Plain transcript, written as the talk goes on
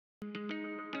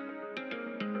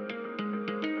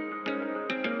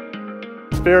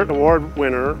Spirit Award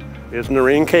winner is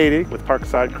Noreen Cady with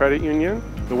Parkside Credit Union.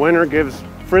 The winner gives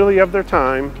freely of their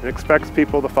time and expects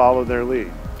people to follow their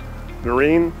lead.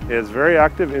 Noreen is very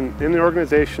active in the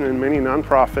organization and many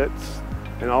nonprofits,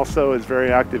 and also is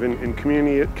very active in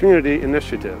community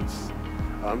initiatives.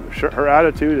 Her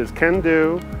attitude is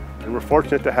can-do, and we're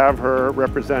fortunate to have her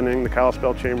representing the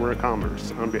Kalispell Chamber of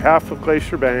Commerce. On behalf of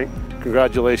Glacier Bank,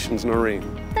 congratulations, Noreen.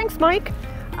 Thanks, Mike.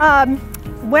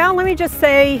 Well, let me just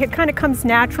say, it kind of comes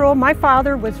natural. My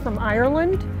father was from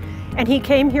Ireland, and he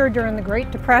came here during the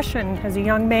Great Depression as a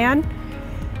young man.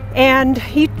 And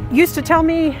he used to tell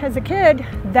me as a kid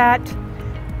that,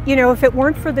 you know, if it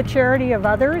weren't for the charity of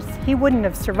others, he wouldn't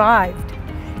have survived.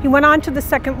 He went on to the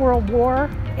Second World War,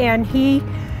 and he,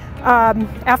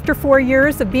 after 4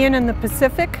 years of being in the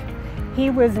Pacific, he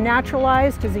was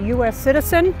naturalized as a U.S.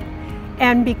 citizen.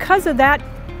 And because of that,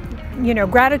 you know,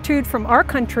 gratitude from our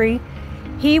country,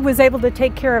 he was able to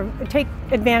take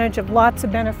advantage of lots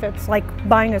of benefits, like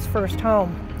buying his first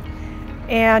home.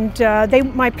 And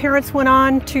my parents went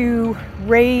on to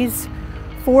raise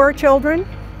 4 children,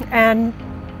 and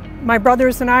my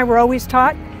brothers and I were always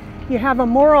taught you have a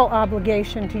moral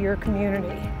obligation to your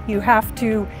community. You have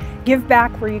to give back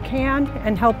where you can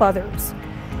and help others.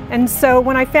 And so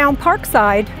when I found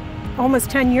Parkside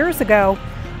almost 10 years ago,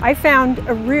 I found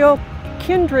a real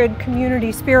kindred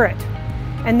community spirit.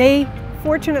 And they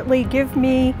fortunately give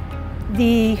me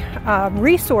the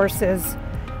resources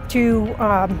to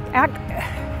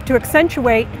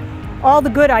accentuate all the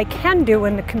good I can do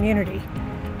in the community.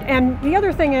 And the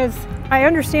other thing is, I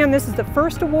understand this is the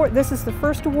first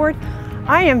award.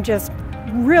 I am just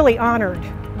really honored.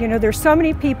 You know, there's so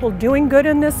many people doing good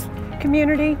in this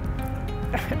community.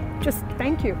 Just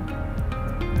thank you.